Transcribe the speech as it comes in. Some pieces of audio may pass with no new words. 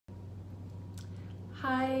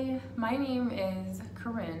Hi, my name is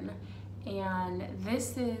Corinne, and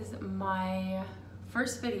this is my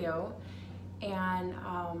first video, and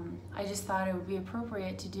I just thought it would be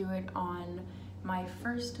appropriate to do it on my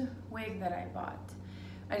first wig that I bought.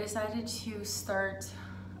 I decided to start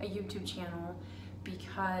a YouTube channel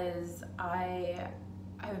because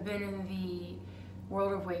I've been in the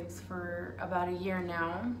world of wigs for about a year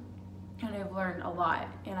now, and I've learned a lot,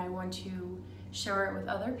 and I want to share it with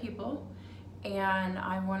other people. And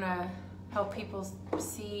I want to help people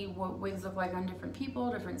see what wigs look like on different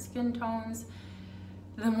people, different skin tones.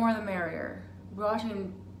 The more the merrier.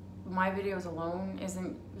 Watching my videos alone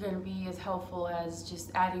isn't going to be as helpful as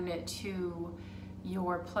just adding it to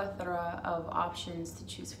your plethora of options to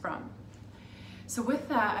choose from. So with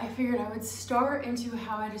that, I figured I would start into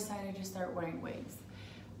how I decided to start wearing wigs.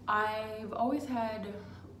 I've always had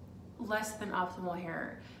less than optimal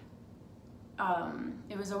hair.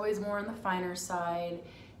 It was always more on the finer side,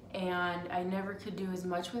 and I never could do as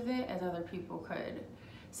much with it as other people could.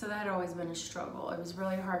 So that had always been a struggle. It was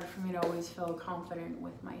really hard for me to always feel confident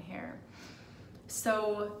with my hair.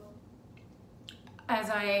 So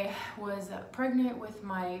as I was pregnant with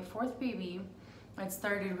my fourth baby, I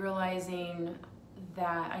started realizing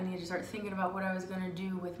that I needed to start thinking about what I was going to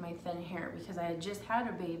do with my thin hair, because I had just had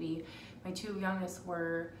a baby. My two youngest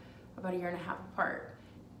were about a year and a half apart.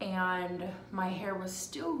 And my hair was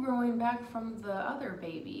still growing back from the other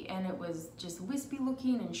baby, and it was just wispy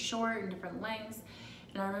looking and short and different lengths.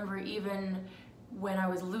 And I remember even when I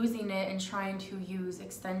was losing it and trying to use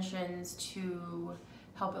extensions to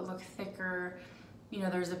help it look thicker, you know,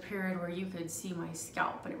 there's a period where you could see my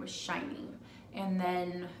scalp and it was shiny. And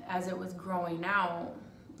then as it was growing out,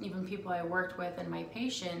 even people I worked with and my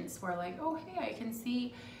patients were like, oh, hey, I can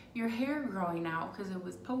see your hair growing out, because it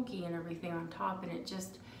was pokey and everything on top, and it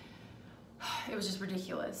was just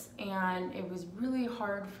ridiculous. And it was really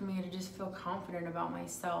hard for me to just feel confident about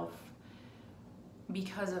myself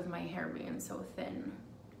because of my hair being so thin.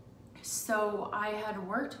 So I had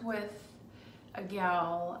worked with a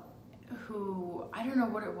gal who, I don't know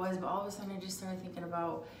what it was, but all of a sudden I just started thinking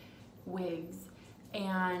about wigs.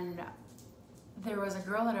 And there was a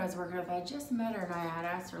girl that I was working with. I had just met her, and I had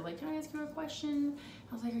asked her, like, can I ask you a question?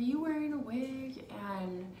 I was like, are you wearing a wig?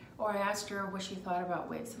 Or I asked her what she thought about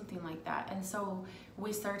wigs, something like that. And so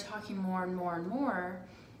we started talking more and more and more.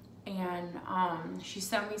 And she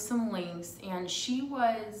sent me some links, and she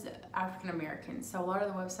was African American. So a lot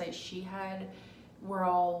of the websites she had were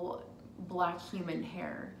all black human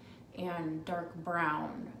hair and dark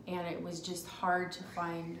brown. And it was just hard to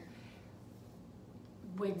find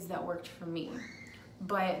wigs that worked for me,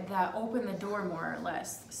 but that opened the door more or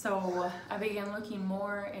less. So I began looking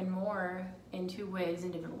more and more into wigs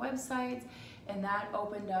and different websites, and that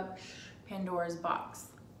opened up Pandora's box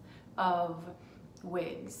of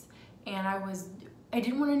wigs. And I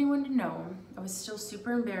didn't want anyone to know. I was still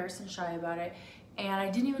super embarrassed and shy about it, and I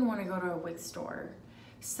didn't even want to go to a wig store.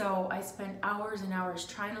 So I spent hours and hours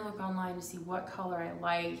trying to look online to see what color I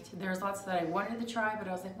liked. There's lots that I wanted to try, but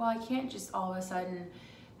I was like, well, I can't just all of a sudden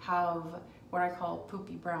have what I call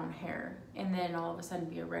poopy brown hair and then all of a sudden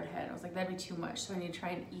be a redhead. I was like, that'd be too much, so I need to try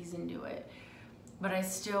and ease into it. But I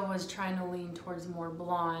still was trying to lean towards more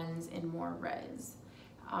blondes and more reds.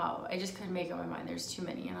 I just couldn't make up my mind. There's too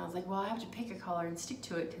many. And I was like, well, I have to pick a color and stick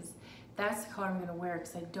to it, because that's the color I'm gonna wear,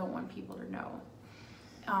 because I don't want people to know.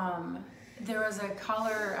 There was a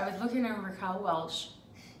color, I was looking at Raquel Welch.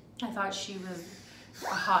 I thought she was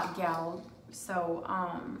a hot gal. So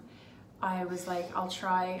I was like, I'll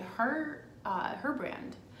try her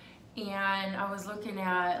brand. And I was looking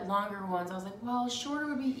at longer ones. I was like, well, shorter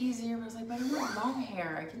would be easier. But I was like, but I don't want long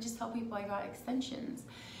hair. I can just tell people I got extensions.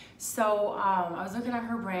 So I was looking at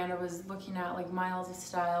her brand. I was looking at like Miles of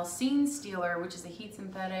Style, Scene Stealer, which is a heat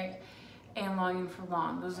synthetic, and Longing for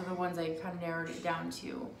Long. Those are the ones I kind of narrowed it down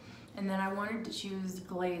to. And then I wanted to choose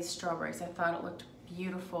Glazed Strawberries. I thought it looked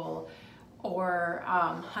beautiful. Or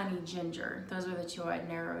Honey Ginger. Those are the two I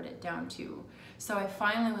narrowed it down to. So I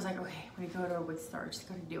finally was like, okay, when you go to a wig store, just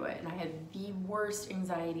gotta do it. And I had the worst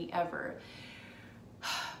anxiety ever.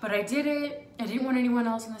 But I did it. I didn't want anyone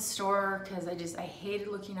else in the store, because I hated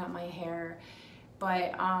looking at my hair.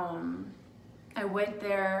 But I went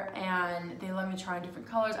there, and they let me try different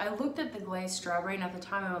colors. I looked at the Glazed Strawberry, and at the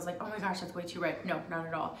time I was like, oh my gosh, that's way too red. No, not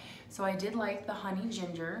at all. So I did like the Honey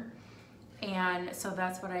Ginger, and so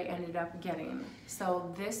that's what I ended up getting.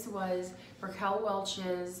 So this was Raquel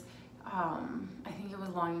Welch's, I think it was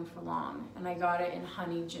Longing for Long, and I got it in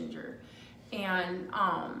Honey Ginger. And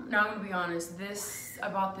now I'm gonna be honest, I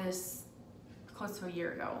bought this close to a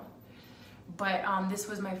year ago. But this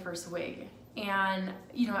was my first wig, And,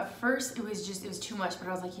 you know, at first it was too much, but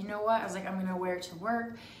I was like, you know what? I was like, I'm gonna wear it to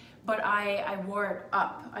work. But I wore it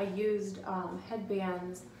up. I used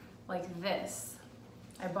headbands like this.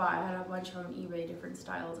 I had a bunch of them on eBay, different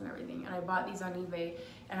styles and everything. And I bought these on eBay,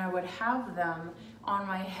 and I would have them on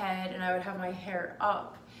my head, and I would have my hair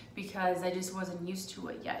up because I just wasn't used to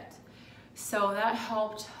it yet. So that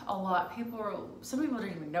helped a lot. Some people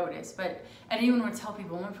didn't even notice, but I didn't even want to tell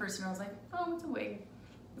people. One person, I was like, oh, it's a wig.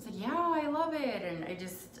 I was like, yeah, I love it. And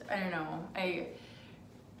I don't know.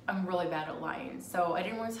 I'm really bad at lying. So I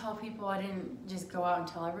didn't want to tell people. I didn't just go out and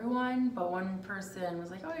tell everyone. But one person was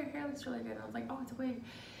like, oh, your hair looks really good. And I was like, oh, it's a wig.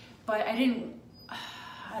 But I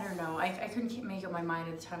don't know. I couldn't make up my mind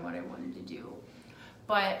at the time what I wanted to do.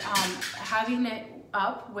 But having it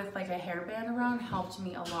up with like a hairband around helped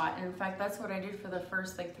me a lot. And in fact, that's what I did for the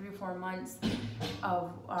first like 3 or 4 months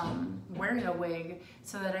of wearing a wig,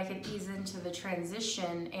 so that I could ease into the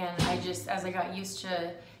transition. And as I got used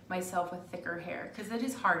to myself with thicker hair, because it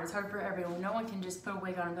is hard. It's hard for everyone. No one can just put a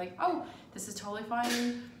wig on and be like, oh, this is totally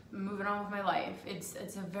fine, I'm moving on with my life. It's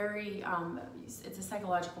a very, it's a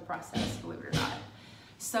psychological process, believe it or not.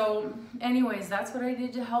 So anyways, that's what I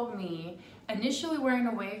did to help me. Initially wearing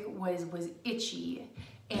a wig was itchy,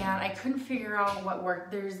 and I couldn't figure out what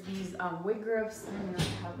worked. There's these wig grips. I don't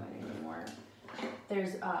have mine anymore.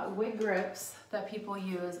 There's wig grips that people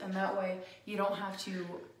use, and that way you don't have to,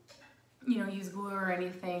 you know, use glue or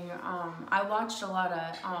anything. I watched a lot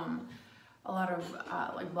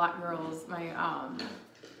of like black girls,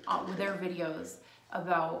 with their videos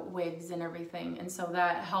about wigs and everything, and so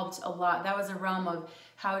that helped a lot. That was a realm of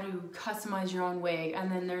how to customize your own wig.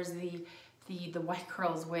 And then there's the white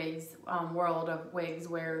girls wigs world of wigs,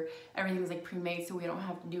 where everything's like pre-made, so we don't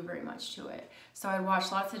have to do very much to it. So I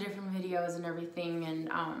watched lots of different videos and everything, and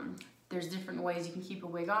there's different ways you can keep a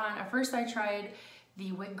wig on. At first I tried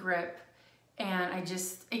the wig grip, and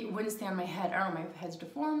it wouldn't stay on my head. I don't know, my head's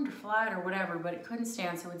deformed or flat or whatever, but it couldn't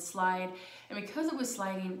stand, so it would slide. And because it was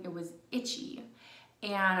sliding, it was itchy.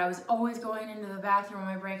 And I was always going into the bathroom on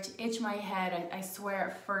my break to itch my head. I swear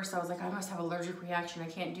at first I was like, I must have an allergic reaction. I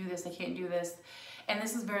can't do this, I can't do this. And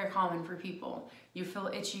this is very common for people. You feel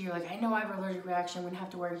itchy, you're like, I know I have an allergic reaction, I'm gonna have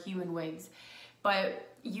to wear human wigs.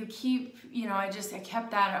 But you keep, you know, I kept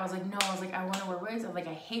that. I was like, no, I wanna wear wigs. I was like,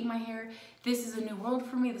 I hate my hair. This is a new world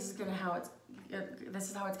for me. This is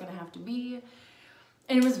how it's gonna have to be.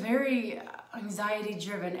 And it was very anxiety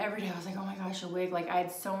driven. Every day I was like, oh my gosh, a wig. Like, I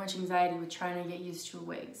had so much anxiety with trying to get used to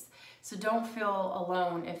wigs. So don't feel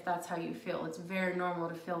alone if that's how you feel. It's very normal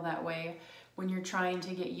to feel that way when you're trying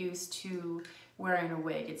to get used to wearing a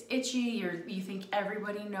wig. It's itchy, you think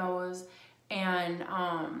everybody knows, and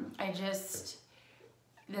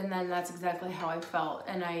then that's exactly how I felt.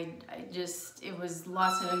 And it was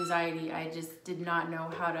lots of anxiety. I just did not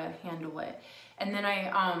know how to handle it. And then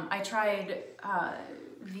I tried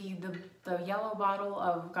the yellow bottle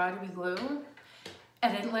of Gotta Be glue.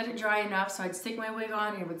 I didn't let it dry enough, so I'd stick my wig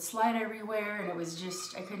on and it would slide everywhere, and it was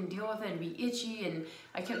just, I couldn't deal with it. It'd be itchy, and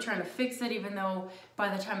I kept trying to fix it, even though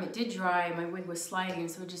by the time it did dry, my wig was sliding,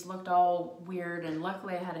 so it just looked all weird. And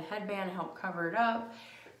luckily I had a headband to help cover it up.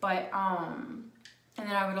 But and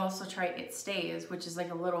then I would also try It Stays, which is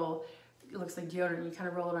like a little, it looks like deodorant, you kind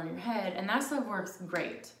of roll it on your head, and that stuff works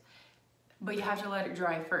great. But you have to let it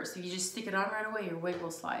dry first. If you just stick it on right away, your wig will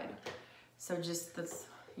slide. So just that's,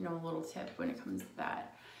 you know, a little tip when it comes to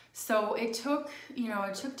that. So it took, you know,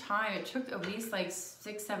 it took time. It took at least like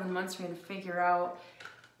 6-7 months for me to figure out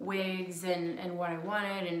wigs and what I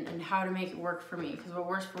wanted and how to make it work for me. Because what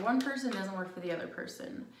works for one person doesn't work for the other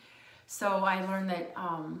person. So I learned that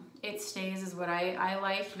It Stays is what I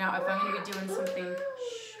like. Now, if I'm gonna be doing something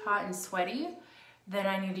hot and sweaty, then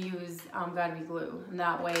I need to use Gotta Be glue. And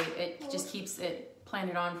that way it just keeps it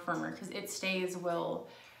planted on firmer, because It Stays will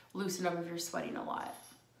loosen up if you're sweating a lot.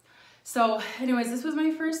 So anyways, this was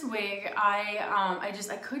my first wig.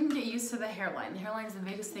 I couldn't get used to the hairline. The hairline is the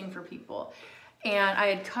biggest thing for people. And I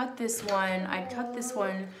had cut this one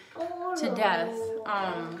to death.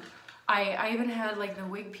 I even had like the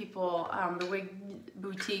wig people, the wig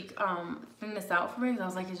boutique thin this out for me, because I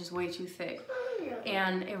was like, it's just way too thick.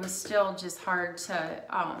 And it was still just hard to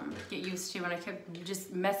get used to, and I kept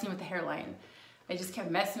just messing with the hairline. I just kept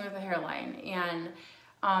messing with the hairline. And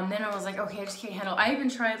then I was like, okay, I just can't handle it. I even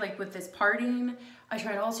tried like with this parting, I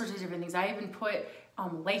tried all sorts of different things. I even put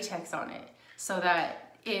latex on it so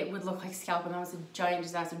that it would look like scalp, and that was a giant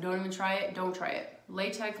disaster. Don't even try it, don't try it.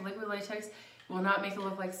 Latex, liquid latex will not make it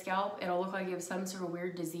look like scalp. It'll look like you have some sort of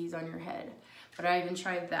weird disease on your head. But I even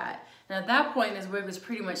tried that. And at that point, this wig was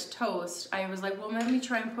pretty much toast. I was like, well, let me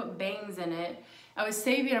try and put bangs in it. I was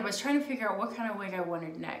saving, I was trying to figure out what kind of wig I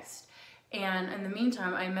wanted next. And in the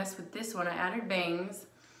meantime, I messed with this one. I added bangs,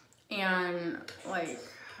 and like,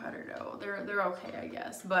 I don't know, they're okay, I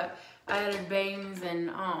guess. But I added bangs, and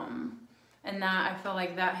that, I felt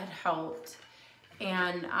like that had helped.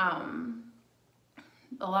 And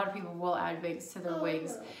a lot of people will add bangs to their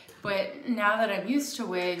wigs. But now that I'm used to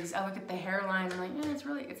wigs, I look at the hairline, I'm like,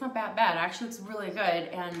 it's not that bad. Actually, it's really good.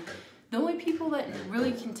 And the only people that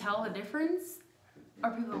really can tell the difference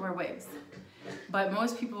are people who wear wigs. But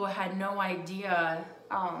most people had no idea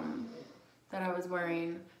that I was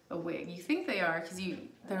wearing a wig. You think they are, because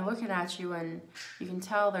they're looking at you, and you can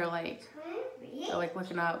tell they're like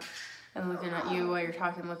looking up and looking at you while you're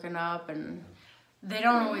talking, looking up, and they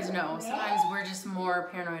don't always know. Sometimes we're just more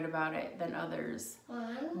paranoid about it than others.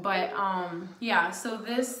 But yeah, so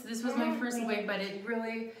this was my first wig, but it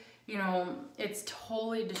really, you know, it's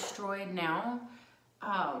totally destroyed now.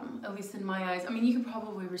 At least in my eyes. I mean, you could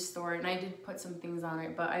probably restore it, and I did put some things on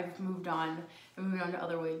it, but I've moved on. I moved on to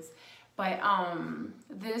other wigs. But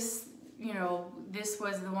this, you know, this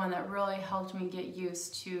was the one that really helped me get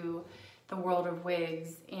used to the world of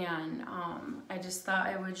wigs, and I just thought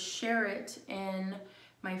I would share it in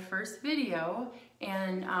my first video.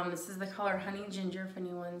 And this is the color Honey Ginger, if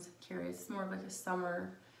anyone's curious. It's more of like a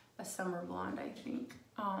summer blonde, I think.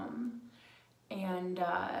 And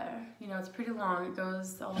you know, it's pretty long. It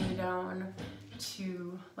goes all the way down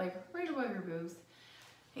to like right above your boobs.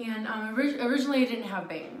 And originally I didn't have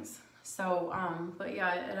bangs, so but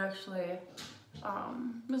yeah, it actually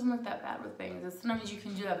doesn't look that bad with bangs. It's sometimes you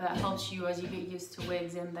can do that, but that helps you as you get used to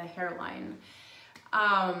wigs and the hairline.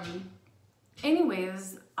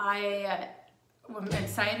 Anyways, I'm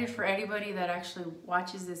excited for anybody that actually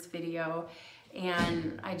watches this video.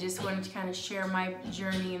 And I just wanted to kind of share my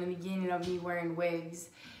journey in the beginning of me wearing wigs,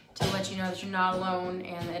 to let you know that you're not alone,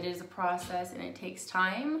 and it is a process and it takes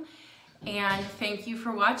time. And thank you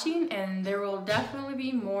for watching, and there will definitely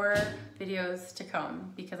be more videos to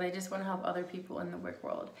come, because I just want to help other people in the wig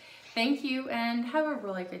world. Thank you, and have a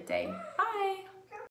really good day. Bye!